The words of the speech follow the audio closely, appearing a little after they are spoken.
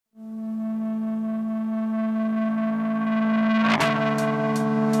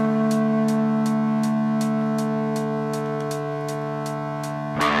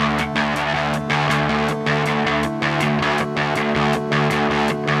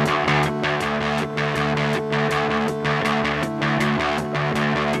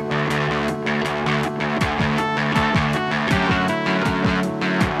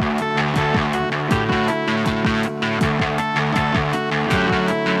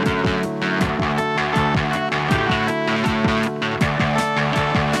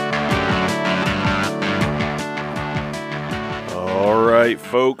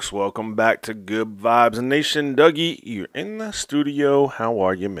folks. Welcome back to Good Vibes Nation. Dougie, you're in the studio. How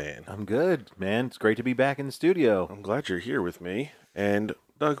are you, man? I'm good, man. It's great to be back in the studio. I'm glad you're here with me. And,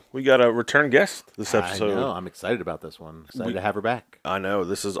 Doug, we got a return guest this episode. I know. I'm excited about this one. Excited to have her back. I know.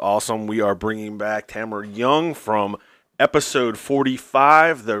 This is awesome. We are bringing back Tamara Young from episode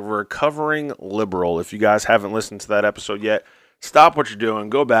 45, The Recovering Liberal. If you guys haven't listened to that episode yet, stop what you're doing.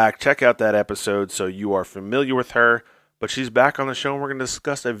 Go back. Check out that episode so you are familiar with her. But she's back on the show, and we're going to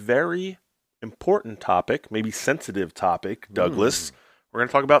discuss a very important topic, maybe sensitive topic, Douglas. We're going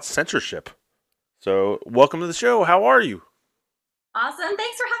to talk about censorship. So, welcome to the show. How are you? Awesome.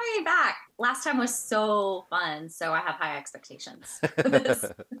 Thanks for having me back. Last time was so fun, so I have high expectations.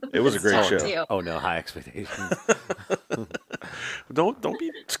 It was a great show. Too. Oh, no, high expectations. Don't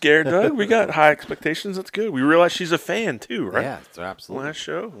be scared, Doug. We got high expectations. That's good. We realize she's a fan, too, right? Yeah, absolutely. Last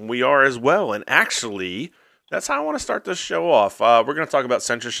show. We are as well. And actually, that's how I want to start this show off. We're going to talk about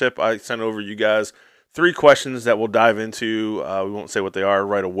censorship. I sent over you guys 3 questions that we'll dive into. We won't say what they are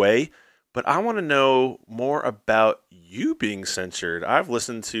right away, but I want to know more about you being censored. I've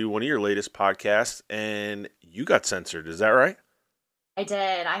listened to one of your latest podcasts, and you got censored. Is that right? I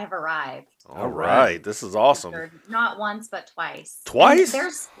did. I have arrived. All right. This is awesome. Not once, but twice.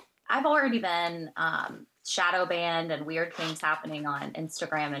 Twice? I've already been shadow banned and weird things happening on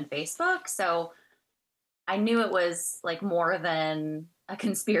Instagram and Facebook, so I knew it was like more than a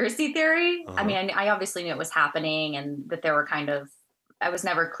conspiracy theory. I mean, I obviously knew it was happening and that there were I was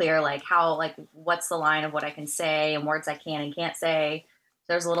never clear, like what's the line of what I can say and words I can and can't say.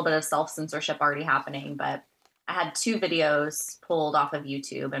 There's a little bit of self-censorship already happening, but I had 2 videos pulled off of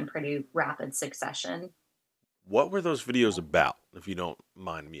YouTube in pretty rapid succession. What were those videos about, if you don't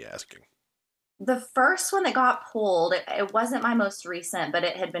mind me asking? The first one that got pulled, it wasn't my most recent, but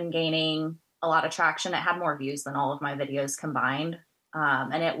it had been gaining a lot of traction. It had more views than all of my videos combined.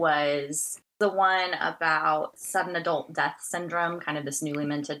 And it was the one about sudden adult death syndrome, kind of this newly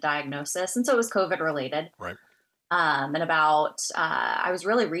minted diagnosis. And so it was COVID related. Right. And about, I was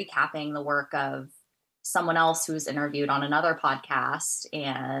really recapping the work of someone else who was interviewed on another podcast.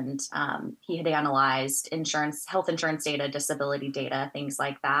 And he had analyzed health insurance data, disability data, things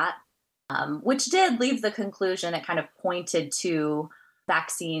like that, which did leave the conclusion. It kind of pointed to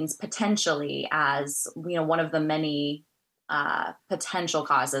vaccines potentially as, one of the many potential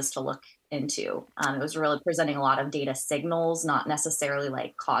causes to look into. It was really presenting a lot of data signals, not necessarily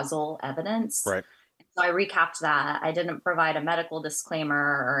like causal evidence. Right. So I recapped that. I didn't provide a medical disclaimer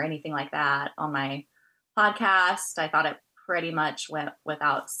or anything like that on my podcast. I thought it pretty much went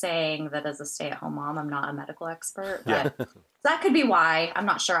without saying that as a stay-at-home mom, I'm not a medical expert. But Yeah. That could be why. I'm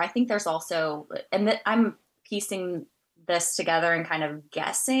not sure. I think there's also, and I'm piecing this together and kind of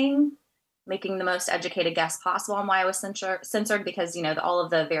guessing, making the most educated guess possible on why I was censored because, all of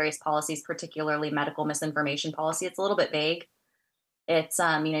the various policies, particularly medical misinformation policy, it's a little bit vague. It's,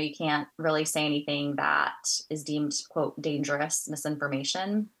 you can't really say anything that is deemed, quote, dangerous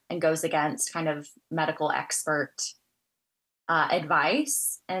misinformation and goes against kind of medical expert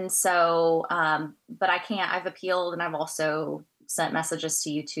advice. And so, but I've appealed and I've also sent messages to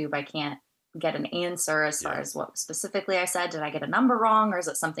YouTube. I can't get an answer as far as what specifically I said. Did I get a number wrong or is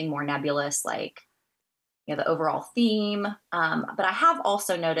it something more nebulous like, the overall theme? But I have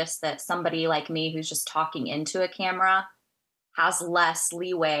also noticed that somebody like me who's just talking into a camera has less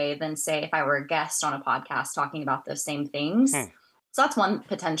leeway than say if I were a guest on a podcast talking about those same things. So that's one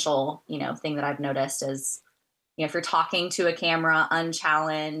potential, thing that I've noticed is, if you're talking to a camera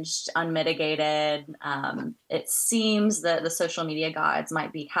unchallenged, unmitigated, it seems that the social media gods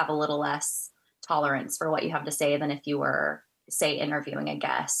might have a little less tolerance for what you have to say than if you were, say, interviewing a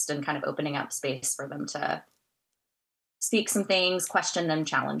guest and kind of opening up space for them to speak some things, question them,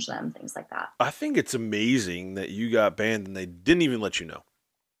 challenge them, things like that. I think it's amazing that you got banned and they didn't even let you know.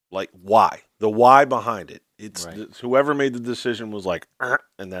 Like, why? The why behind it. It's whoever made the decision was like,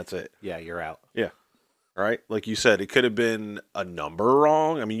 and that's it. Yeah, you're out. Yeah. Right? Like you said, it could have been a number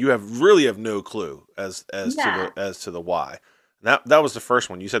wrong. I mean, you really have no clue as to the why. That was the first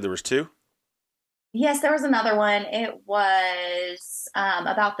one. You said there was 2? Yes, there was another one. It was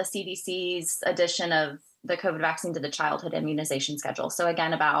about the CDC's addition of the COVID vaccine to the childhood immunization schedule. So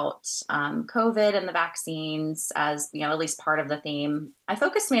again, about COVID and the vaccines as, at least part of the theme. I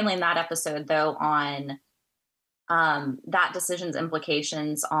focused mainly in that episode, though, on that decision's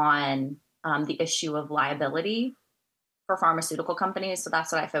implications on the issue of liability for pharmaceutical companies. So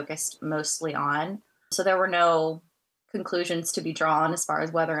that's what I focused mostly on. So there were no conclusions to be drawn as far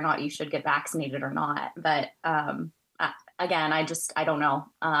as whether or not you should get vaccinated or not. But again, I don't know.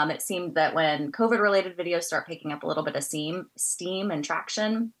 It seemed that when COVID related videos start picking up a little bit of steam and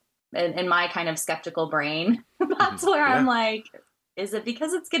traction in my kind of skeptical brain, that's where Yeah. I'm like, is it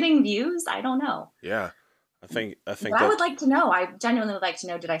because it's getting views? I don't know. Yeah. I think But that I would like to know. I genuinely would like to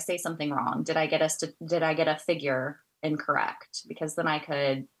know, did I say something wrong? Did I get a figure incorrect? Because then I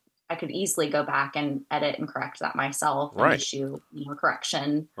could easily go back and edit and correct that myself and Right. issue,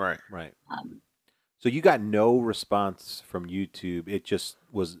 correction. right. Right. Um, So you got no response from YouTube. It just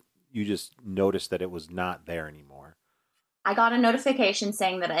was, you just noticed that it was not there anymore. I got a notification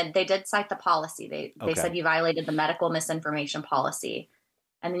saying that they did cite the policy. They Okay. said you violated the medical misinformation policy.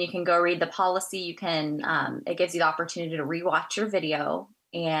 And then you can go read the policy. You can, it gives you the opportunity to rewatch your video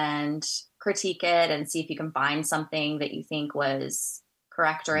and critique it and see if you can find something that you think was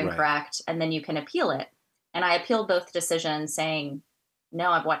correct or Right. incorrect. And then you can appeal it. And I appealed both decisions saying, no,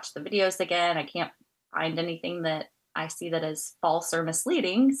 I've watched the videos again. I can't find anything that I see that is false or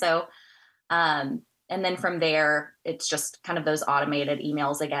misleading. So, and then from there, it's just kind of those automated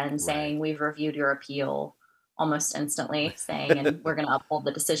emails again saying, we've reviewed your appeal almost instantly, saying, and we're going to uphold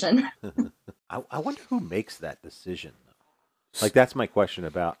the decision. I wonder who makes that decision, though. Like, that's my question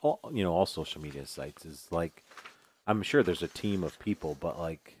about all social media sites is like, I'm sure there's a team of people, but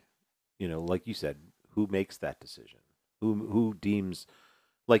like, like you said, who makes that decision? Who deems,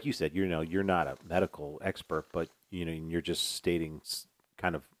 like you said, you're not a medical expert, but you're just stating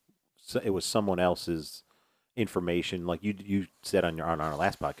kind of, it was someone else's information. Like you said on our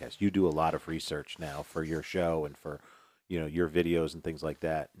last podcast, you do a lot of research now for your show and for your videos and things like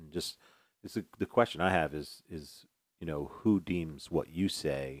that. And just the question I have is who deems what you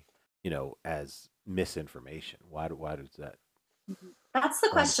say as misinformation? Why does that? That's the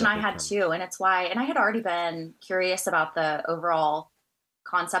question I had too. And it's why, and I had already been curious about the overall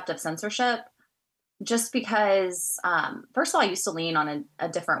concept of censorship, just because, first of all, I used to lean on a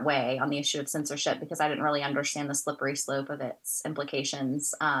different way on the issue of censorship because I didn't really understand the slippery slope of its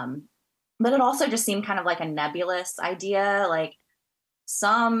implications. But it also just seemed kind of like a nebulous idea. Like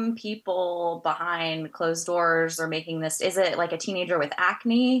some people behind closed doors are making this. Is it like a teenager with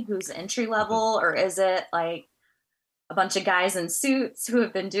acne who's entry level, or is it like a bunch of guys in suits who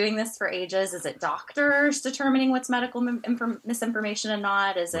have been doing this for ages? Is it doctors determining what's medical misinformation and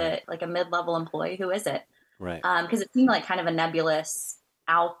not? Is it like a mid-level employee? Who is it? Right. Because it seemed like kind of a nebulous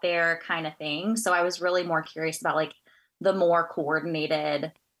out there kind of thing. So I was really more curious about like the more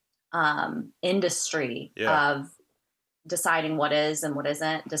coordinated industry of deciding what is and what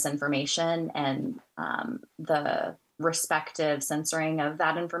isn't disinformation and the respective censoring of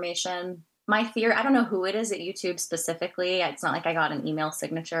that information. My fear, I don't know who it is at YouTube specifically. It's not like I got an email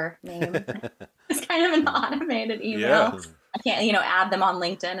signature name. It's kind of an automated email. I can't, add them on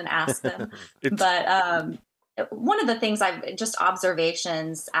LinkedIn and ask them. But one of the things just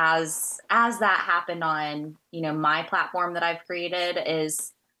observations as that happened on, my platform that I've created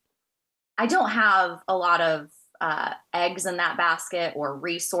is I don't have a lot of eggs in that basket or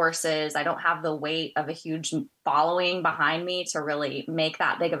resources. I don't have the weight of a huge following behind me to really make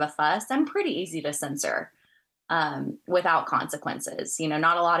that big of a fuss. I'm pretty easy to censor without consequences.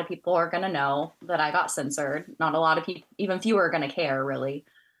 Not a lot of people are going to know that I got censored. Not a lot of people, even fewer, are going to care really.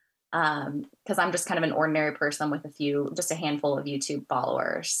 Because I'm just kind of an ordinary person with just a handful of YouTube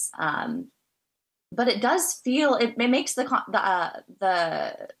followers. But it does feel it makes the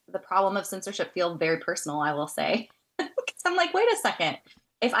problem of censorship feel very personal, I will say. Because I'm like, wait a second.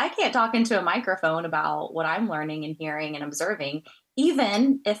 If I can't talk into a microphone about what I'm learning and hearing and observing,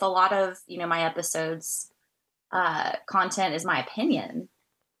 even if a lot of my episodes content is my opinion,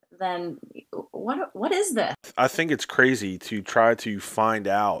 then what is this? I think it's crazy to try to find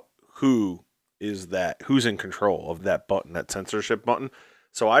out who's in control of that button, that censorship button.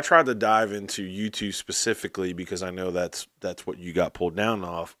 So I tried to dive into YouTube specifically because I know that's what you got pulled down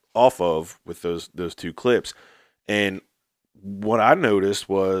off of with those two clips. And what I noticed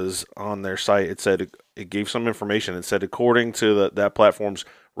was on their site, it said it gave some information. It said according to that platform's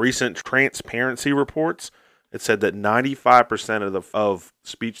recent transparency reports, it said that 95% of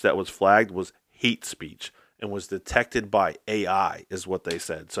speech that was flagged was hate speech and was detected by AI, is what they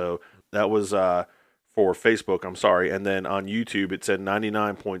said. So that was for Facebook, I'm sorry. And then on YouTube, it said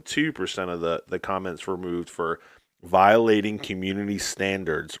 99.2% of the comments removed for violating community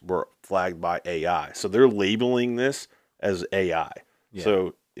standards were flagged by AI. So they're labeling this as AI. Yeah.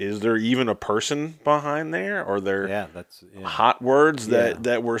 So is there even a person behind there? Or there hot words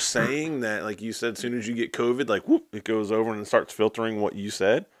that we're saying that, like you said, as soon as you get COVID, like whoop, it goes over and starts filtering what you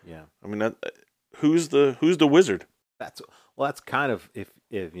said? Yeah. I mean, who's the wizard? That's kind of if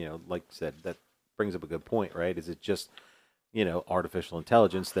like you said, that brings up a good point, right? Is it just artificial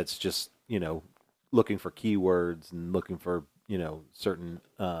intelligence that's just, looking for keywords and looking for, certain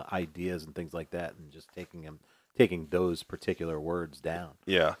ideas and things like that, and just taking those particular words down.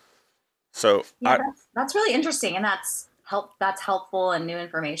 Yeah. So Yeah, that's really interesting, and that's helpful and new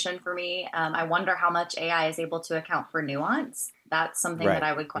information for me. I wonder how much AI is able to account for nuance. That's something that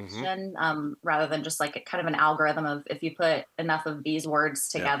Right. I would question, rather than just like kind of an algorithm of if you put enough of these words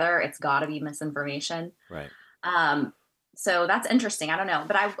Yeah. together, it's got to be misinformation. Right. Um, so that's interesting. I don't know,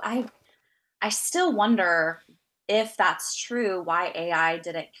 but I still wonder if that's true, why AI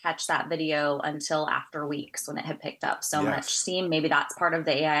didn't catch that video until after weeks when it had picked up so much Yes. steam. Maybe that's part of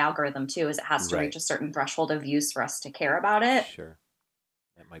the AI algorithm too, is it has to reach Right. a certain threshold of views for us to care about it. Sure.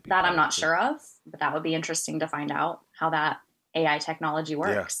 That might be That part I'm of it not too. sure of, but that would be interesting to find out how that AI technology Yeah.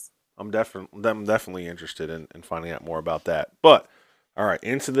 works. I'm definitely interested in finding out more about that. But all right,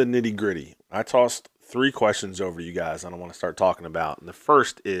 into the nitty gritty. I tossed 3 questions over you guys, and I want to start talking about. And the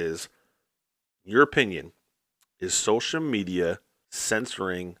first is your opinion: is social media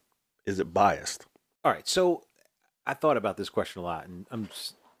censoring? Is it biased? All right. So I thought about this question a lot, and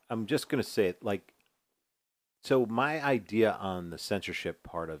I'm just going to say it like, so my idea on the censorship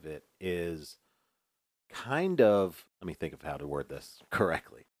part of it is kind of, let me think of how to word this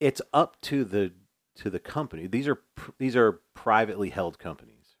correctly. It's up to the company. These are privately held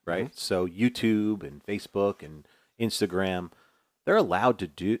companies, right? So YouTube and Facebook and Instagram, they're allowed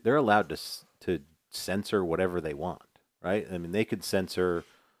to censor whatever they want, right? I mean, they could censor,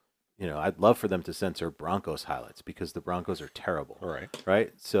 I'd love for them to censor Broncos highlights because the Broncos are terrible, All right.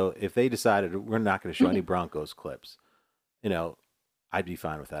 right? So if they decided we're not going to show any Broncos clips, you know, I'd be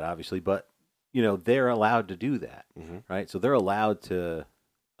fine with that, obviously. But they're allowed to do that, Mm-hmm. right? So they're allowed to,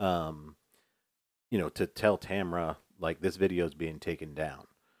 um, to tell Tamra like this video is being taken down,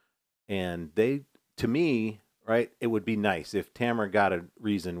 and to me, right, it would be nice if Tamra got a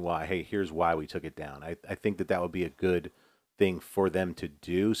reason why. Hey, here's why we took it down. I think that would be a good thing for them to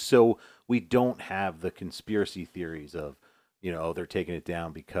do, so we don't have the conspiracy theories of, oh, they're taking it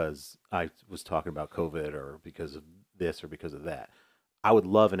down because I was talking about COVID or because of this or because of that. I would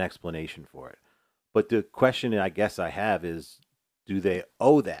love an explanation for it. But the question I guess I have is, do they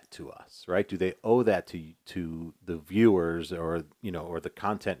owe that to us, right? Do they owe that to the viewers or or the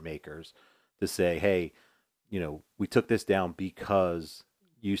content makers to say, hey, we took this down because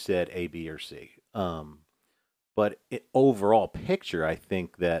you said A, B, or C. But overall picture, I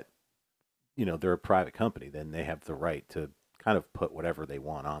think that they're a private company, then they have the right to kind of put whatever they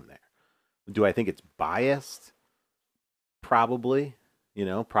want on there. Do I think it's biased? Probably,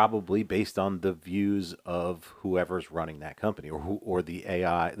 probably based on the views of whoever's running that company or the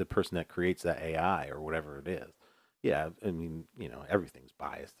AI, the person that creates that AI or whatever it is. Yeah, I mean, everything's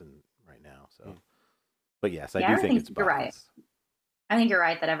biased right now. So, but yes, I Yeah, do I think think it's you're right. biased. I think you're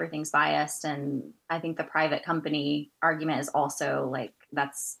right that everything's biased. And I think the private company argument is also like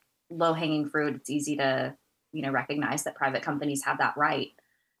that's low hanging fruit. It's easy to, recognize that private companies have that right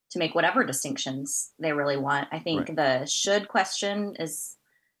to make whatever distinctions they really want. I think Right. the should question is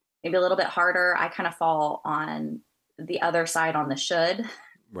maybe a little bit harder. I kind of fall on the other side on the should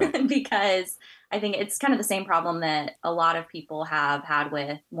Right. because I think it's kind of the same problem that a lot of people have had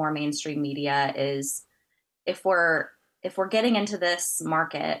with more mainstream media is if we're if we're getting into this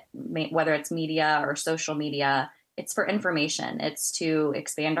market, whether it's media or social media, it's for information. It's to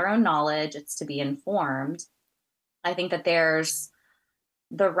expand our own knowledge. It's to be informed. I think that there's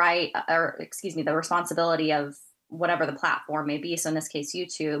the right, or excuse me, the responsibility of whatever the platform may be. So in this case,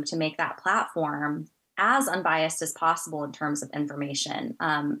 YouTube, to make that platform as unbiased as possible in terms of information.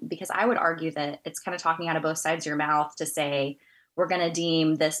 Because I would argue that it's kind of talking out of both sides of your mouth to say, we're going to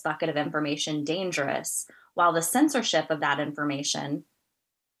deem this bucket of information dangerous, while the censorship of that information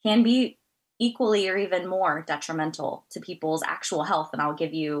can be equally or even more detrimental to people's actual health. And I'll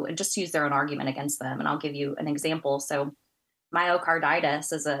give you, and just use their own argument against them. And I'll give you an example. So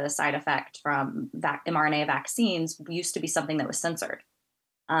myocarditis as a side effect from mRNA vaccines used to be something that was censored.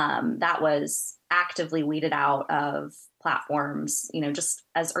 That was actively weeded out of platforms, just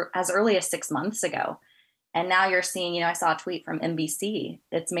as early as 6 months ago. And now you're seeing, I saw a tweet from NBC.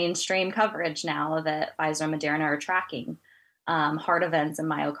 It's mainstream coverage now that Pfizer and Moderna are tracking heart events and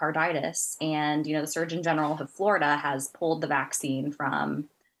myocarditis. And, the Surgeon General of Florida has pulled the vaccine from,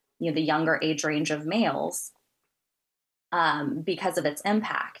 the younger age range of males because of its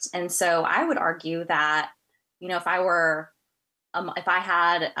impact. And so I would argue that, if I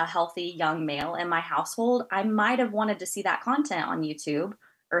had a healthy young male in my household, I might have wanted to see that content on YouTube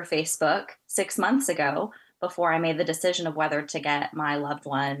or Facebook 6 months ago before I made the decision of whether to get my loved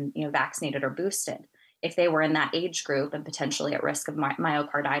one, vaccinated or boosted. if they were in that age group and potentially at risk of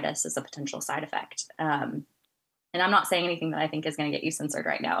myocarditis as a potential side effect. And I'm not saying anything that I think is going to get you censored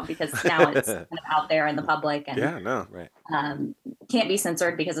right now, because now it's kind of out there in the public and Yeah, no. Right. Can't be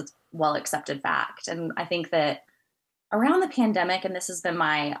censored because it's well accepted fact. And I think that around the pandemic, and this has been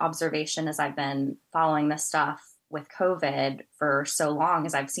my observation as I've been following this stuff with COVID for so long,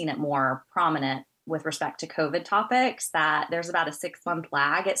 as I've seen it more prominent with respect to COVID topics, that there's about a 6-month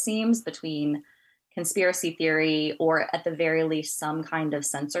lag, it seems, between conspiracy theory, or at the very least, some kind of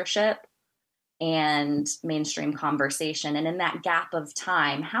censorship, and mainstream conversation. And in that gap of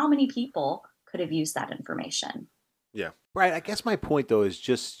time, how many people could have used that information? Yeah. Right. I guess my point, though, is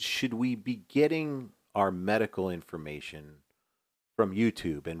just, should we be getting our medical information from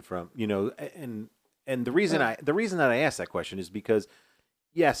YouTube and from, and the reason that I asked that question is because,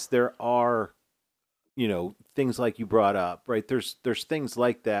 yes, there are, things like you brought up, right? There's things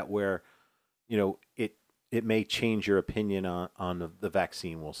like that where, it may change your opinion on the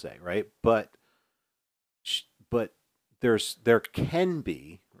vaccine, we'll say, right? But there can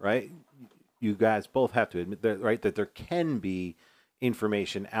be, right? You guys both have to admit that, right, that there can be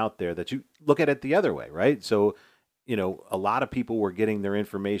information out there that you look at it the other way, right? So, a lot of people were getting their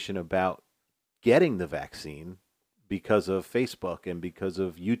information about getting the vaccine because of Facebook and because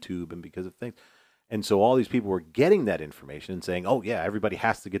of YouTube and because of things. And so all these people were getting that information and saying, "Oh yeah, everybody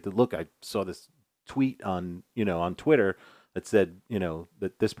has to get the look." I saw this tweet on Twitter that said,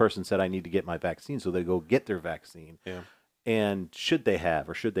 that this person said I need to get my vaccine, so they go get their vaccine. Yeah. And should they have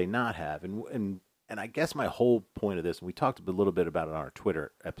or should they not have? And I guess my whole point of this, and we talked a little bit about it on our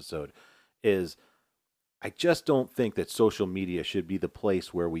Twitter episode, is I just don't think that social media should be the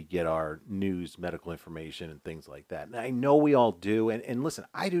place where we get our news, medical information, and things like that. And I know we all do, and listen,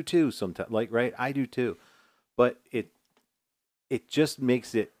 I do too sometimes. Right, I do too, but it just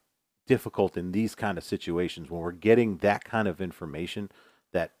makes it difficult in these kind of situations when we're getting that kind of information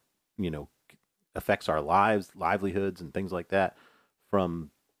that affects our livelihoods, and things like that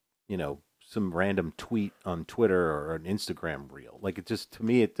from some random tweet on Twitter or an Instagram reel. Like, it just, to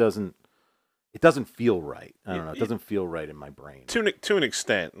me, it doesn't feel right. I don't know. It doesn't feel right in my brain. To an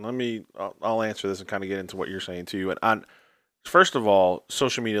extent. I'll answer this and kind of get into what you're saying too. And first of all,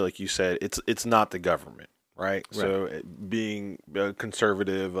 social media, like you said, it's not the government, right? So being a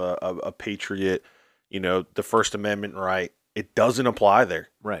conservative, a patriot, the First Amendment right, it doesn't apply there.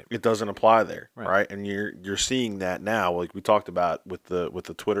 Right. It doesn't apply there, right? And you're seeing that now, like we talked about with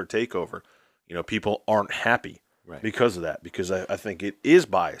the Twitter takeover. People aren't happy because of that, because I think it is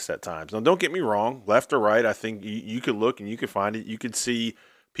biased at times. Now, don't get me wrong, left or right, I think you could look and you could find it. You could see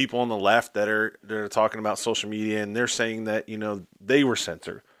people on the left that are talking about social media, and they're saying that they were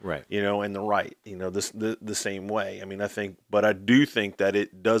censored, right? And the right, the same way. I mean, but I do think that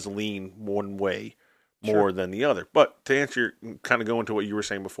it does lean one way more than the other. But to answer kind of go into what you were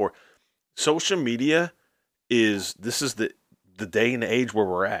saying before, social media is the day and the age where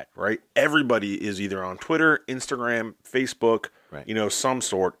we're at, right? Everybody is either on Twitter, Instagram, Facebook, some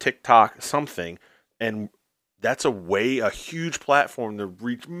sort, TikTok, something. And that's a huge platform to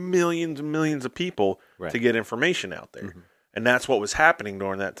reach millions and millions of people to get information out there. Mm-hmm. And that's what was happening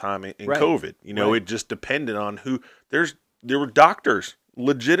during that time in COVID. It just depended on who. There were doctors,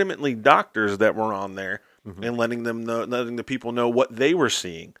 legitimately doctors, that were on there, and letting the people know what they were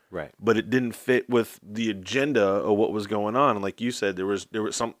seeing. Right. But it didn't fit with the agenda of what was going on. And like you said, there was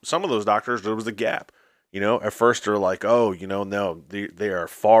some of those doctors, there was a gap. At first they're like, oh, no, they are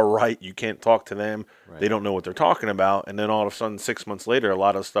far right. You can't talk to them. Right. They don't know what they're talking about. And then all of a sudden, 6 months later, a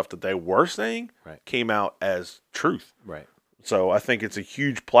lot of stuff that they were saying came out as truth. Right. So I think it's a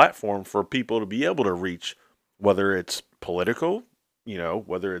huge platform for people to be able to reach, whether it's political,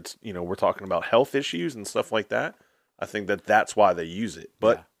 whether it's, we're talking about health issues and stuff like that. I think that's why they use it.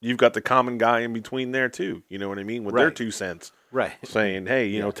 But you've got the common guy in between there too. You know what I mean? With their 2 cents. Right. Saying,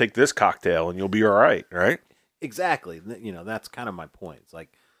 hey, take this cocktail and you'll be all right. Right. Exactly. That's kind of my point. It's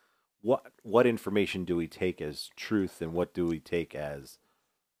like, what information do we take as truth and what do we take as,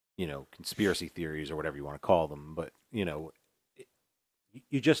 conspiracy theories or whatever you want to call them? But,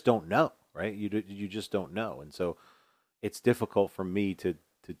 you just don't know, right? You just don't know. And so it's difficult for me to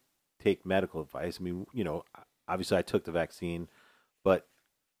take medical advice. I mean, obviously I took the vaccine, but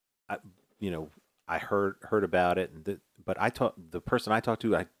I heard about it, but the person I talked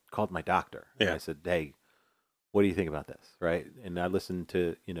to, I called my doctor. And I said, "Hey, what do you think about this?" Right? And I listened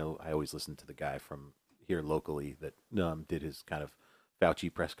to, I always listen to the guy from here locally that did his kind of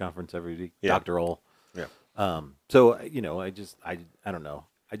Fauci press conference every week, Dr. Ohl. Yeah. So I don't know.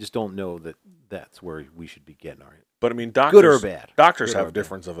 I just don't know that that's where we should be getting But I mean, doctors, good or bad. Doctors Good or have bad.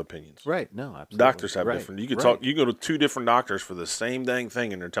 difference of opinions. Right? No, absolutely. Doctors have right. different. You could right. talk. You go to two different doctors for the same dang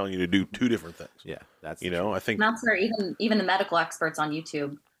thing, and they're telling you to do two different things. Yeah, that's you know. I think And that's where even the medical experts on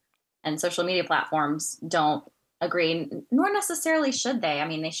YouTube and social media platforms don't agree, nor necessarily should they. I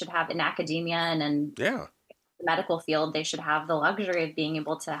mean, they should have in academia and in yeah. the medical field, they should have the luxury of being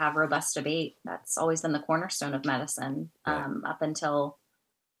able to have robust debate. That's always been the cornerstone of medicine up until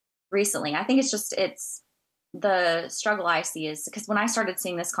recently. I think it's the struggle I see is because when I started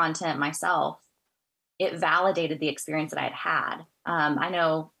seeing this content myself, it validated the experience that I had had. I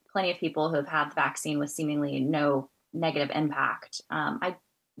know plenty of people who have had the vaccine with seemingly no negative impact. I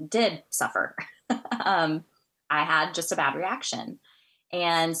did suffer. I had just a bad reaction.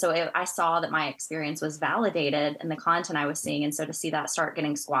 And so I saw that my experience was validated in the content I was seeing. And so to see that start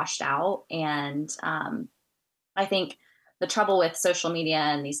getting squashed out. And I think the trouble with social media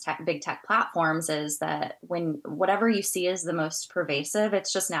and these big tech platforms is that when whatever you see is the most pervasive,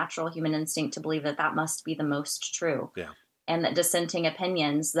 it's just natural human instinct to believe that that must be the most true. Yeah. And that dissenting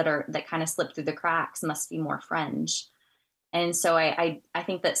opinions that kind of slip through the cracks must be more fringe. And so I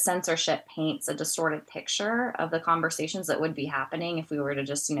think that censorship paints a distorted picture of the conversations that would be happening if we were to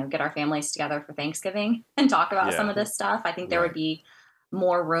just, get our families together for Thanksgiving and talk about some of this stuff. I think there would be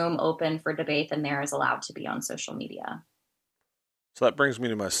more room open for debate than there is allowed to be on social media. So that brings me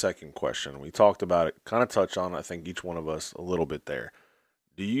to my second question. We talked about it, kind of touched on, I think, each one of us a little bit there.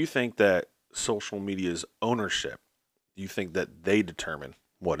 Do you think that social media's ownership, do you think that they determine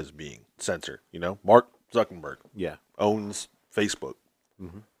what is being censored? Mark Zuckerberg owns Facebook.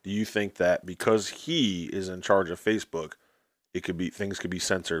 Mm-hmm. Do you think that because he is in charge of Facebook, things could be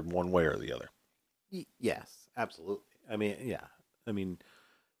censored one way or the other? Yes, absolutely. I mean,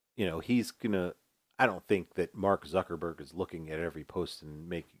 he's gonna. I don't think that Mark Zuckerberg is looking at every post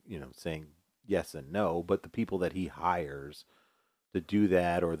and saying yes and no, but the people that he hires to do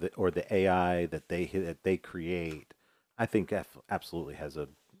that, or the AI that they create, I think absolutely has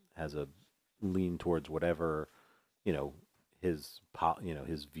a lean towards whatever his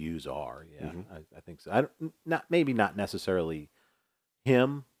views are. Yeah, Mm-hmm. I think so. Maybe not necessarily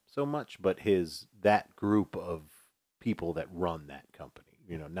him so much, but that group of people that run that company.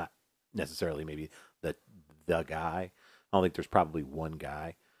 Not necessarily maybe the guy. I don't think there's probably one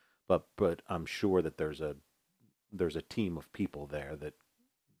guy, but I'm sure that there's a team of people there that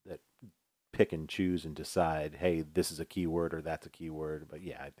pick and choose and decide, hey, this is a keyword or that's a keyword. But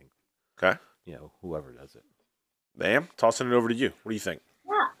yeah, I think whoever does it. Bam, tossing it over to you. What do you think?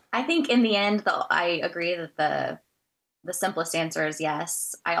 Yeah, I think in the end, though, I agree that the simplest answer is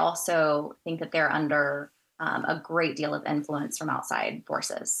yes. I also think that they're under a great deal of influence from outside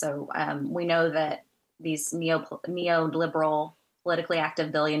forces. So we know that these neoliberal, politically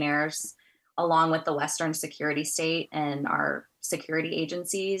active billionaires, along with the Western security state and our security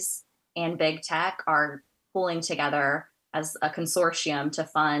agencies and big tech, are pulling together as a consortium to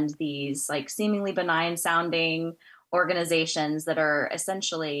fund these seemingly benign sounding organizations that are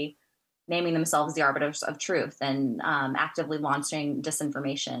essentially naming themselves the arbiters of truth and actively launching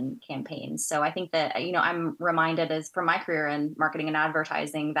disinformation campaigns. So I think that, I'm reminded from my career in marketing and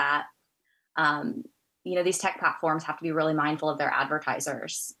advertising that, these tech platforms have to be really mindful of their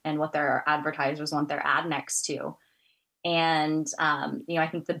advertisers and what their advertisers want their ad next to. And, I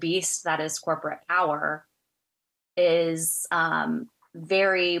think the beast that is corporate power is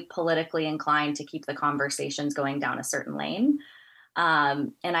very politically inclined to keep the conversations going down a certain lane.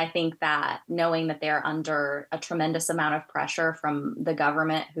 And I think that knowing that they're under a tremendous amount of pressure from the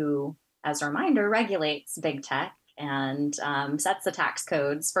government, who, as a reminder, regulates big tech and sets the tax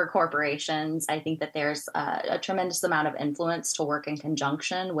codes for corporations, I think that there's a tremendous amount of influence to work in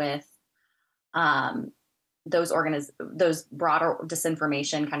conjunction with those broader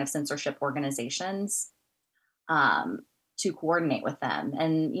disinformation kind of censorship organizations to coordinate with them.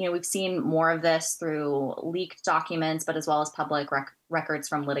 And, we've seen more of this through leaked documents, but as well as public records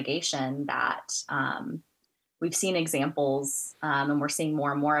from litigation that we've seen examples, and we're seeing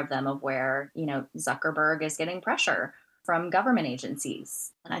more and more of them, of where, Zuckerberg is getting pressure from government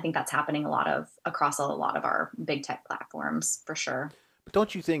agencies. And I think that's happening across a lot of our big tech platforms, for sure. But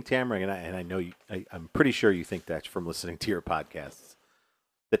don't you think, Tamara, and I know I'm pretty sure you think that from listening to your podcasts,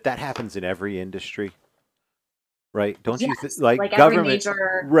 that happens in every industry? Right? Don't you like government?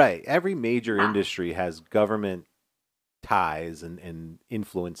 Every major industry has government ties and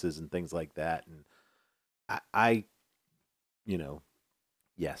influences and things like that. And I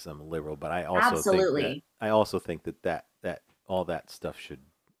yes, I'm a liberal, but I also think that all that stuff should,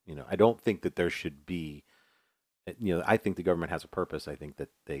 I don't think that there should be, I think the government has a purpose. I think that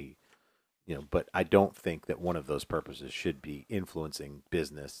they, but I don't think that one of those purposes should be influencing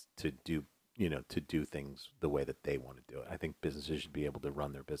business to do, to do things the way that they want to do it. I think businesses should be able to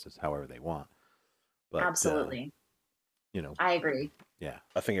run their business however they want. But Absolutely. I agree. Yeah.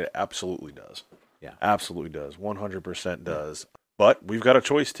 I think it absolutely does. Yeah. Absolutely does. 100% does. But we've got a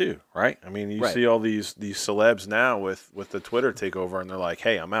choice too, right? I mean, you see all these celebs now with the Twitter takeover, and they're like,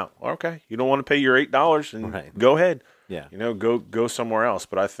 "Hey, I'm out." Well, okay, you don't want to pay your $8, and go ahead. Yeah. Go somewhere else.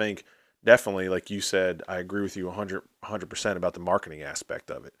 But I think definitely, like you said, I agree with you 100% about the marketing aspect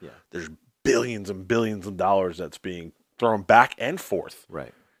of it. Yeah. There's billions and billions of dollars that's being thrown back and forth,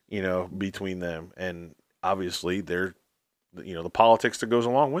 right? Between them, and obviously they're, the politics that goes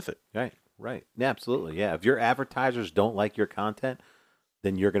along with it. Right. Right. Yeah, absolutely. Yeah. If your advertisers don't like your content,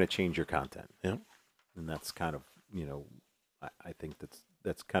 then you're going to change your content. Yeah. And that's kind of, I think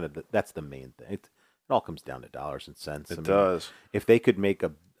that's kind of that's the main thing. It all comes down to dollars and cents. It does. If they could make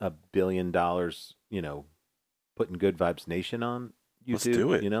 $1 billion, putting Good Vibes Nation on YouTube, let's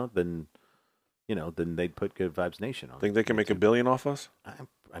do it. Then they'd put Good Vibes Nation on. Think they can make $1 billion off us?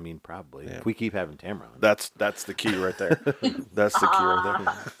 I mean, probably. Yeah. If we keep having Tamara on. That's the key right there. That's the key right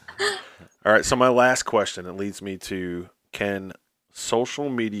there. All right, so my last question, it leads me to, can social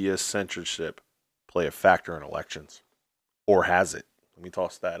media censorship play a factor in elections? Or has it? Let me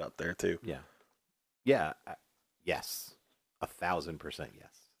toss that up there too. Yeah. Yeah. Yes. 1,000%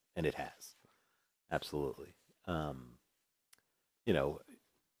 yes. And it has. Absolutely.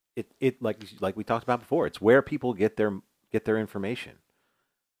 It like we talked about before, it's where people get their information.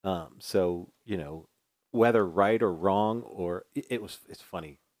 So, whether right or wrong, or it's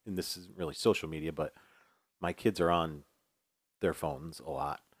funny, and this isn't really social media, but my kids are on their phones a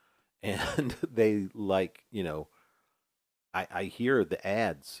lot, and they I hear the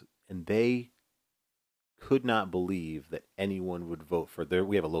ads, and they could not believe that anyone would vote for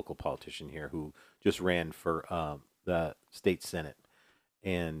we have a local politician here who just ran for the state senate,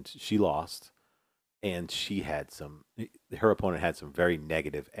 and she lost, and her opponent had some very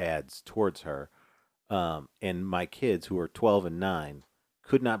negative ads towards her, and my kids, who are 12 and 9,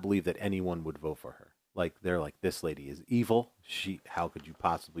 could not believe that anyone would vote for her. Like, they're like, this lady is evil. How could you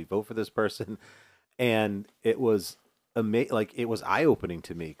possibly vote for this person? And it was it was eye-opening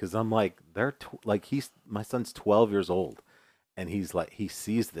to me, because I'm like, my son's 12 years old, and he's like, he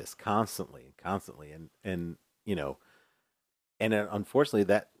sees this constantly, and unfortunately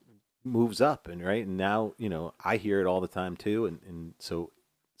that moves up, and now I hear it all the time too, and so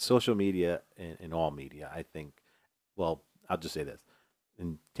social media and all media, I think, well, I'll just say this,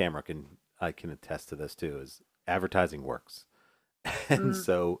 and Tamara I can attest to this too, is advertising works. And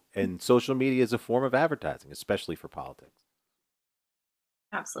and social media is a form of advertising, especially for politics.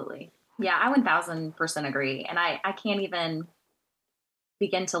 Absolutely. Yeah, I 1,000% agree. And I can't even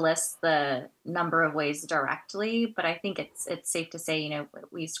begin to list the number of ways directly, but I think it's safe to say,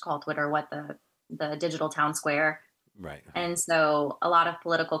 we used to call Twitter the digital town square. Right. And so a lot of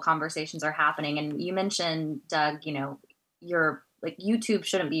political conversations are happening. And you mentioned, Doug, your YouTube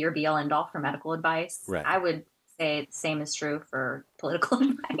shouldn't be your be all end all for medical advice. Right. I would say the same is true for political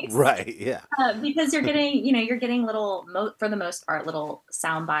advice. Right. Yeah. Because you're getting little, for the most part, little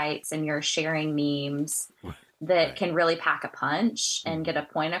sound bites, and you're sharing memes that can really pack a punch and get a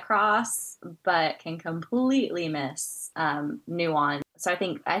point across, but can completely miss nuance. So I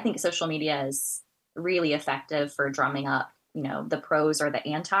think social media is really effective for drumming up, the pros or the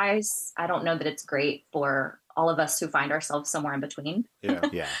antis. I don't know that it's great for all of us who find ourselves somewhere in between. Yeah.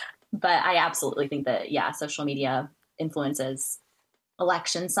 Yeah. But I absolutely think that, social media influences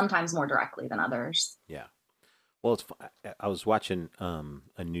elections sometimes more directly than others. Yeah. Well, I was watching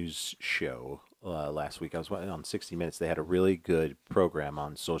a news show last week. I was on 60 Minutes. They had a really good program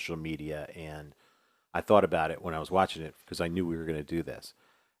on social media, and I thought about it when I was watching it, because I knew we were going to do this.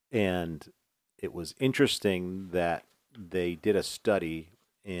 And it was interesting that they did a study,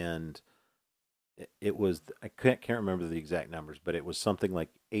 and it was, I can't remember the exact numbers, but it was something like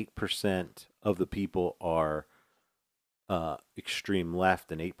 8% of the people are extreme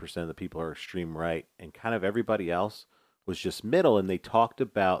left, and 8% of the people are extreme right, and kind of everybody else was just middle. And they talked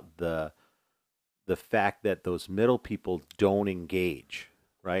about the fact that those middle people don't engage,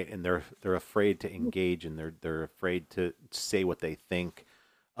 right? And they're afraid to engage, and they're afraid to say what they think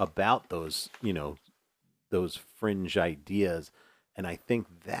about those those fringe ideas. And I think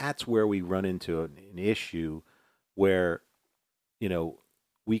that's where we run into an issue where,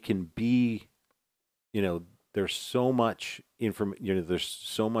 we can be, there's so much there's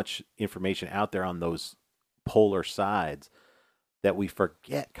so much information out there on those polar sides that we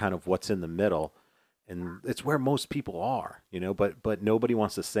forget kind of what's in the middle. and it's where most people are, but nobody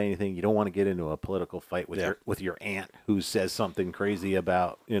wants to say anything. You don't want to get into a political fight with your aunt who says something crazy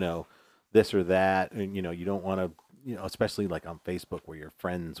about, this or that. And, you don't want to, especially like on Facebook where you're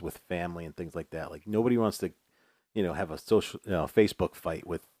friends with family and things like that. Like nobody wants to, have a social Facebook fight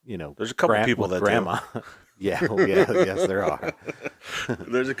with, there's a couple people that grandma. do. Yeah. Yes, there are.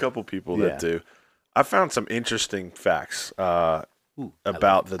 There's a couple people Yeah. that do. I found some interesting facts about I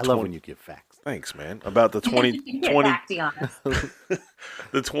love when you give facts. Thanks, man. About the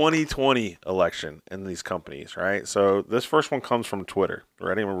 2020 election in these companies, right? So this first one comes from Twitter.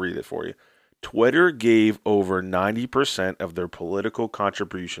 Ready? I'm going to read it for you. Twitter gave over 90% of their political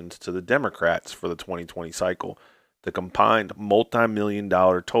contributions to the Democrats for the 2020 cycle. The combined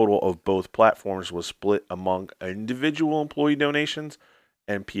multi-million-dollar total of both platforms was split among individual employee donations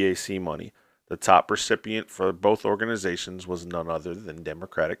and PAC money. The top recipient for both organizations was none other than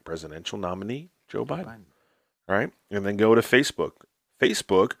Democratic presidential nominee Joe Biden. Right? And then go to Facebook.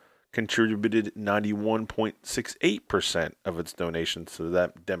 Facebook contributed 91.68% of its donations to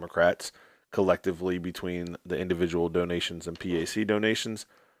the Democrats collectively between the individual donations and PAC donations.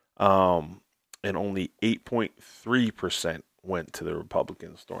 And only 8.3% went to the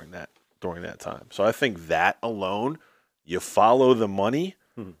Republicans during that time. So I think that alone, you follow the money,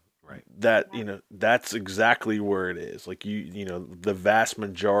 right? That that's exactly where it is. Like the vast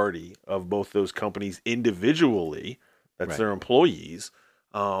majority of both those companies individually, that's their employees,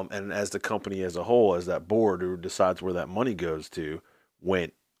 and as the company as a whole, as that board who decides where that money goes to,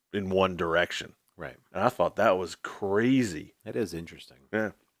 went in one direction. Right. And I thought that was crazy. That is interesting.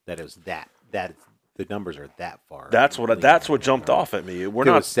 Yeah. That the numbers are that far. That's what jumped off at me. We're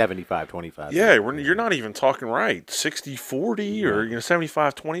not 75-25. Yeah, you're not even talking right. 60-40 or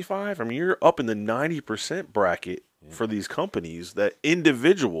 75-25. I mean, you're up in the 90% bracket for these companies that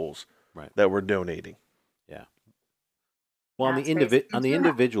individuals that were donating. Yeah. Well, on the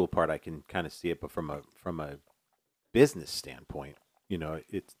individual part, I can kind of see it, but from a business standpoint,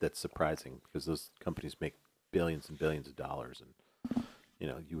 that's surprising because those companies make billions and billions of dollars, and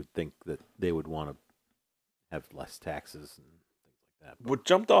you would think that they would want to have less taxes and things like that. What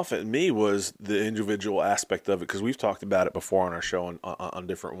jumped off at me was the individual aspect of it, because we've talked about it before on our show on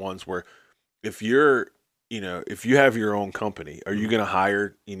different ones, where if you have your own company, are you going to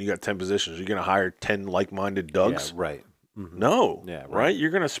hire, you got 10 positions, you're going to hire 10 like-minded Dougs? Yeah, right. Mm-hmm. No. Yeah, right.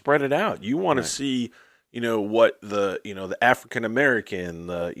 You're going to spread it out. You want to see what the African American,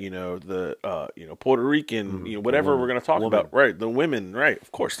 the Puerto Rican, whatever we're going to talk about, right? The women, right?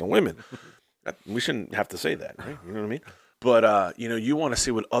 Of course, the women. We shouldn't have to say that, right? You know what I mean? But you want to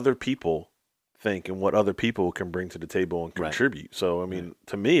see what other people think and what other people can bring to the table and contribute. Right. So I mean,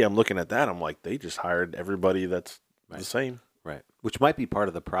 to me, I'm looking at that. I'm like, they just hired everybody that's the same, right? Which might be part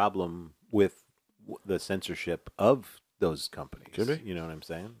of the problem with the censorship of those companies. Could be. You know what I'm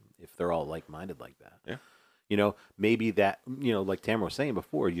saying? If they're all like-minded like that. Yeah. Maybe that, like Tamara was saying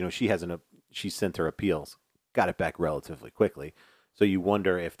before, she sent her appeals, got it back relatively quickly. So you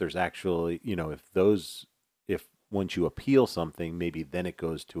wonder if there's actually, if once you appeal something, maybe then it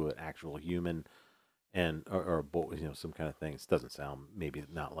goes to an actual human or some kind of thing. It doesn't sound maybe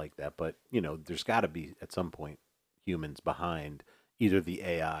not like that, but, there's got to be at some point humans behind either the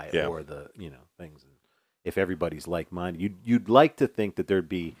AI or the, things. And if everybody's like-minded, you'd like to think that there'd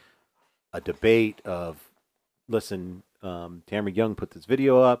be a debate of, listen, Tamara Young put this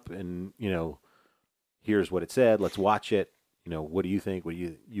video up, and here's what it said. Let's watch it. What do you think?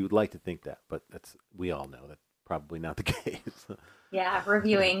 You would like to think that, but we all know that's probably not the case. Yeah,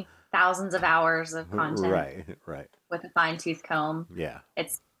 reviewing thousands of hours of content, right, with a fine-tooth comb. Yeah,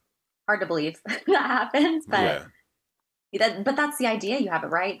 it's hard to believe that happens, but but that's the idea. You have it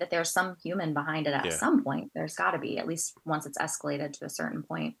right that there's some human behind it at some point. There's got to be, at least once it's escalated to a certain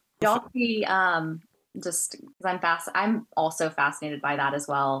point. Y'all see, just because I'm also fascinated by that as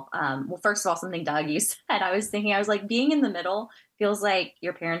well. Well, first of all, something Doug, you said, I was like, being in the middle feels like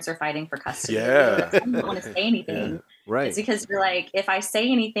your parents are fighting for custody. Yeah. I don't want to say anything. Yeah. Right. It's because you're like, if I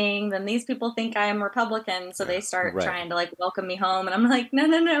say anything, then these people think I'm Republican. So they start trying to welcome me home. And I'm like,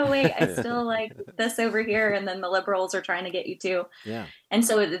 no, wait, I still like this over here. And then the liberals are trying to get you too. Yeah. And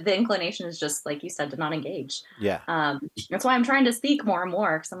so the inclination is just, like you said, to not engage. Yeah. That's why I'm trying to speak more and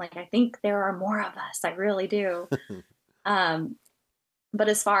more. Cause I'm like, I think there are more of us. I really do. But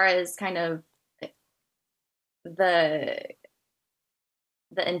as far as kind of the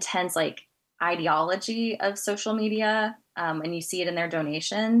intense ideology of social media, and you see it in their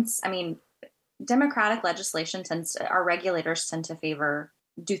donations. I mean, Democratic legislation our regulators tend to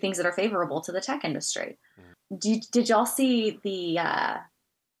do things that are favorable to the tech industry. Did y'all see the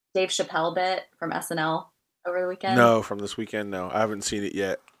Dave Chappelle bit from SNL over the weekend. No, from this weekend, no. I haven't seen it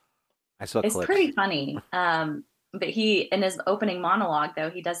yet. I saw It's clips. pretty funny. But he, in his opening monologue, though,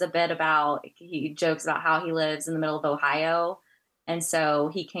 he does a bit about, he jokes about how he lives in the middle of Ohio. And so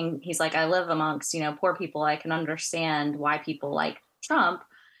he's like, I live amongst, poor people. I can understand why people like Trump.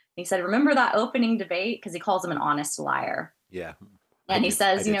 And he said, remember that opening debate? Because he calls him an honest liar. Yeah. And he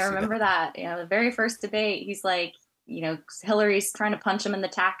says, remember that, the very first debate, he's like, Hillary's trying to punch him in the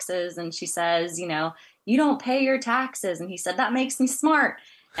taxes. And she says, you don't pay your taxes. And he said, that makes me smart.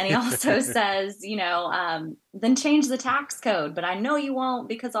 And he also says, then change the tax code. But I know you won't,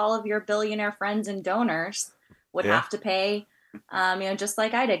 because all of your billionaire friends and donors would have to pay, just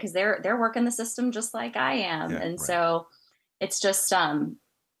like I did, because they're working the system just like I am. And so it's just,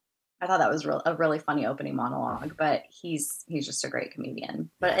 I thought that was a really funny opening monologue, but he's just a great comedian.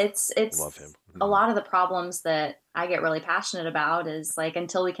 But it's Love him. A lot of the problems that I get really passionate about is like,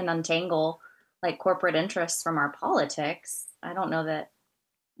 until we can untangle like corporate interests from our politics, I don't know that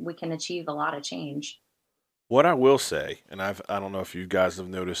we can achieve a lot of change. What I will say, and I don't know if you guys have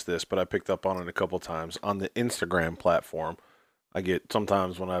noticed this, but I picked up on it a couple times on the Instagram platform. I get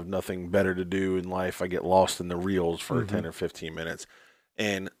sometimes when I have nothing better to do in life, I get lost in the reels for 10 or 15 minutes.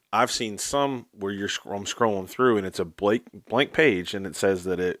 And I've seen some where I'm scrolling through and it's a blank page and it says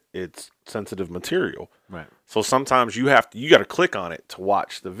that it's sensitive material. Right. So sometimes you got to click on it to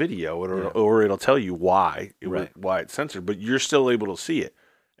watch the video, or it'll tell you why it's censored, but you're still able to see it.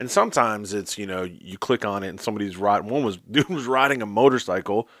 And sometimes it's, you click on it and somebody's riding. Dude was riding a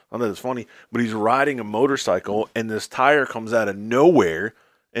motorcycle. I know it's funny, but he's riding a motorcycle and this tire comes out of nowhere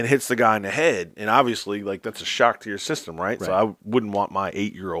and hits the guy in the head. And obviously, like, that's a shock to your system, right? So I wouldn't want my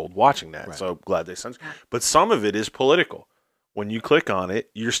 8-year-old watching that. Right. So glad they censored. But some of it is political. When you click on it,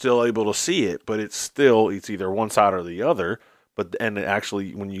 you're still able to see it, but it's either one side or the other. And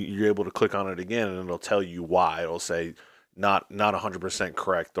actually, when you're able to click on it again, and it'll tell you why. It'll say not 100%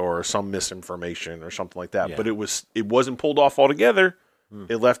 correct or some misinformation or something like that. Yeah. But it wasn't pulled off altogether.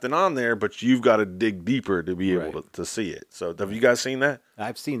 It left it on there, but you've got to dig deeper to be able to see it. So have you guys seen that?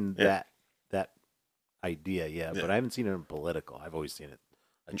 I've seen that idea, but I haven't seen it in political. I've always seen it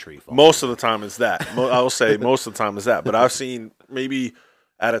a tree fall. Most of the time it's that. I will say most of the time is that. But I've seen maybe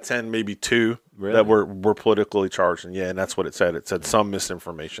out of 10, maybe 2 that were politically charged. And and that's what it said. It said some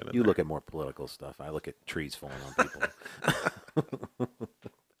misinformation. You look at more political stuff. I look at trees falling on people. That's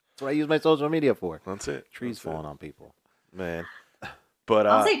what I use my social media for. That's it. Trees falling on people. Man. But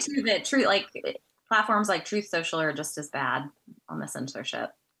I'll say too that platforms like Truth Social are just as bad on the censorship.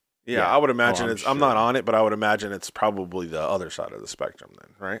 Yeah, I would imagine I'm not on it, but I would imagine it's probably the other side of the spectrum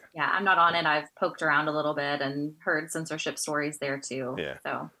then, right? Yeah, I'm not on it. I've poked around a little bit and heard censorship stories there too. Yeah.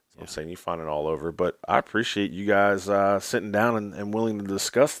 So I'm saying you find it all over, but I appreciate you guys sitting down and willing to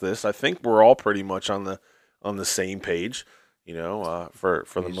discuss this. I think we're all pretty much on the same page, for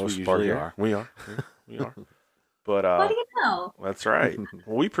the most part. We are. But what do you know? That's right.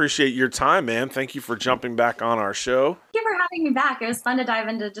 Well, we appreciate your time, man. Thank you for jumping back on our show. Thank you for having me back. It was fun to dive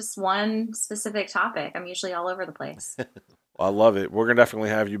into just one specific topic. I'm usually all over the place. Well, I love it. We're going to definitely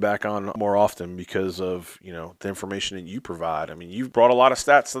have you back on more often because of, the information that you provide. I mean, you've brought a lot of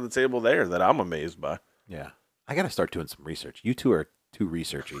stats to the table there that I'm amazed by. Yeah. I got to start doing some research. You two are too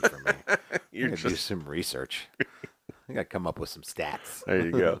researchy for me. You're going to do some research. I got to come up with some stats. There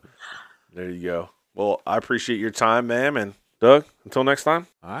you go. Well, I appreciate your time, ma'am. And Doug, until next time.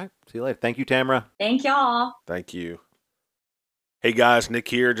 All right. See you later. Thank you, Tamara. Thank y'all. Thank you. Hey, guys. Nick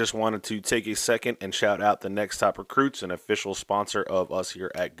here. Just wanted to take a second and shout out the Next Top Recruits, an official sponsor of us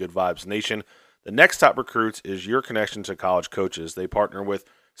here at Good Vibes Nation. The Next Top Recruits is your connection to college coaches. They partner with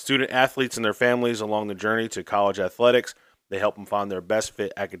student athletes and their families along the journey to college athletics. They help them find their best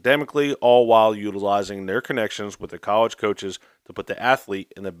fit academically, all while utilizing their connections with the college coaches to put the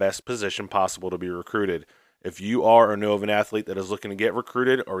athlete in the best position possible to be recruited. If you are or know of an athlete that is looking to get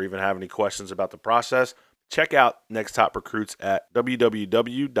recruited or even have any questions about the process, check out Next Top Recruits at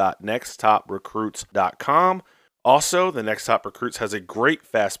www.nexttoprerecruits.com. Also, the Next Top Recruits has a great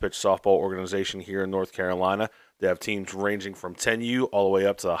fast-pitch softball organization here in North Carolina. They have teams ranging from 10U all the way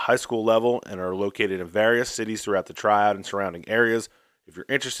up to the high school level and are located in various cities throughout the Triad and surrounding areas. If you're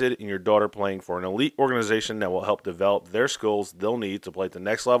interested in your daughter playing for an elite organization that will help develop their skills they'll need to play at the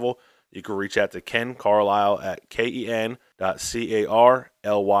next level, you can reach out to Ken Carlisle at ken.carlyle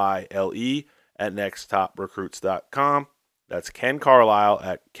at nexttoprerecruits.com. That's Ken Carlisle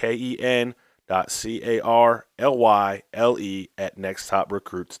at ken.carlyle at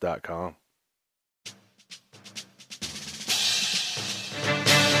nexttoprerecruits.com.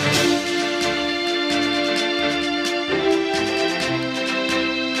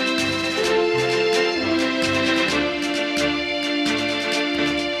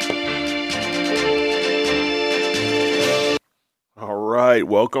 right,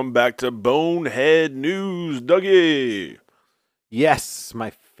 welcome back to Bonehead News, Dougie. Yes, my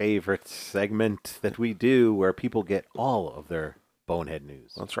favorite segment that we do where people get all of their bonehead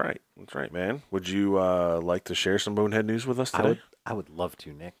news. That's right, man. Would you like to share some Bonehead News with us today? I would love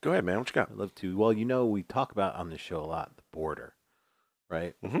to, Nick. Go ahead, man. What you got? I'd love to. Well, we talk about on the show a lot the border,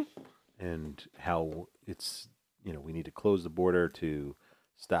 right? Mhm. And how it's, we need to close the border to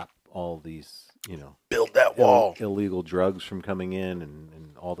stop all these, Build that wall. illegal drugs from coming in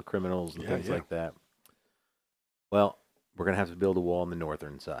and all the criminals and things like that. Well, we're going to have to build a wall on the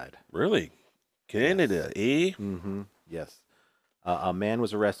northern side. Really? Canada, eh? Mm-hmm. Yes. A man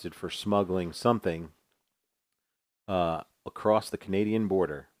was arrested for smuggling something across the Canadian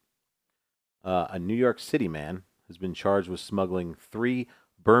border. A New York City man has been charged with smuggling 3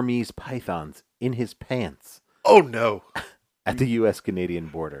 Burmese pythons in his pants Oh, no. at the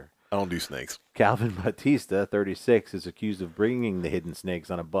U.S.-Canadian border. I don't do snakes. Calvin Batista, 36, is accused of bringing the hidden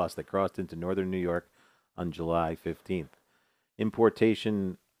snakes on a bus that crossed into northern New York on July 15th.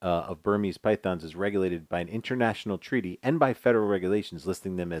 Importation of Burmese pythons is regulated by an international treaty and by federal regulations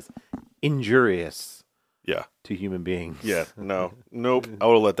listing them as injurious to human beings. Yeah, no. Nope. I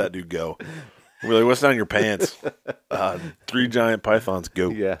would have let that dude go. We're like, what's down your pants? 3 giant pythons.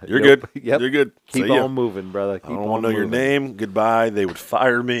 Go. Yeah. You're good. Yep. You're good. Keep See ya. on moving, brother. Keep I don't on want to know your moving. name. Goodbye. They would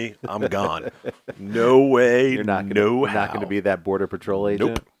fire me. I'm gone. No way. You're not going to be that border patrol agent.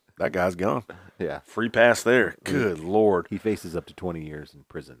 Nope. That guy's gone. Yeah. Free pass there. Good Lord. He faces up to 20 years in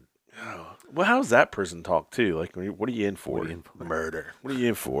prison. Well, how's that prison talk, too? Like, what are you in for? What are you in for? Murder. What are you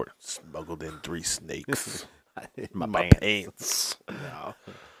in for? Smuggled in 3 snakes. In my my pants. No.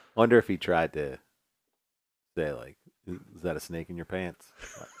 Wonder if he tried to say, like, is that a snake in your pants?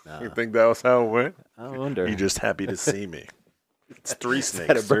 Like, You nah. think that was how it went? I wonder. You're just happy to see me. It's 3 Is snakes,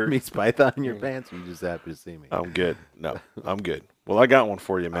 that a sir. Burmese python in your pants? Or you just happy to see me? I'm good. No, I'm good. Well, I got one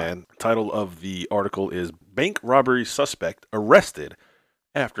for you, man. Title of the article is Bank Robbery Suspect Arrested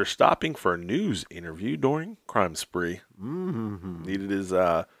After Stopping for a News Interview During Crime Spree. Mm-hmm. Needed his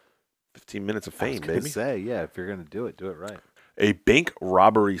 15 minutes of I was fame, gonna baby. say, yeah, if you're going to do it right. A bank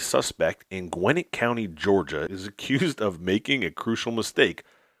robbery suspect in Gwinnett County, Georgia, is accused of making a crucial mistake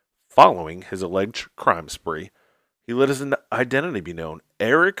following his alleged crime spree. He let his identity be known.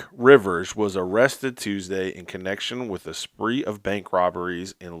 Eric Rivers was arrested Tuesday in connection with a spree of bank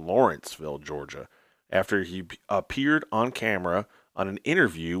robberies in Lawrenceville, Georgia, after he appeared on camera on an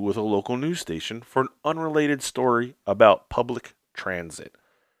interview with a local news station for an unrelated story about public transit.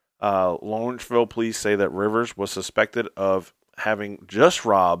 Lawrenceville police say that Rivers was suspected of having just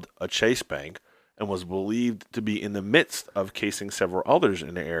robbed a Chase bank and was believed to be in the midst of casing several others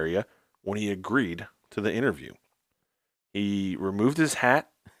in the area when he agreed to the interview. He removed his hat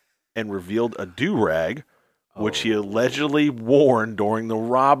and revealed a do-rag, which he allegedly worn during the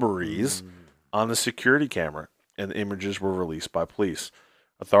robberies on the security camera, and the images were released by police.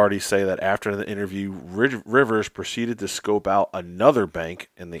 Authorities say that after the interview, Rivers proceeded to scope out another bank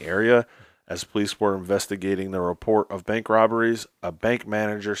in the area. As police were investigating the report of bank robberies, a bank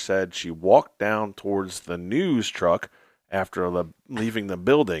manager said she walked down towards the news truck after leaving the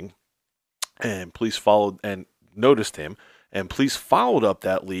building, and police followed and noticed him, and police followed up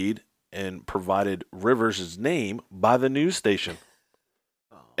that lead and provided Rivers' name by the news station.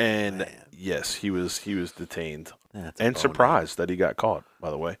 And man. yes, he was detained That's a and bonehead. surprised that he got caught, by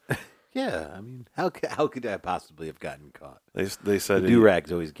the way. Yeah, I mean, how could I possibly have gotten caught? They said The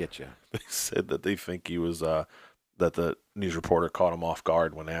do-rags always get you. they said that they think he was that the news reporter caught him off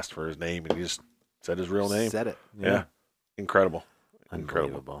guard when asked for his name, and he just said his real name. Said it. Yeah. Incredible.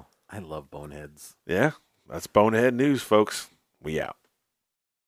 Incredible. Unbelievable. I love boneheads. Yeah. That's Bonehead News, folks. We out.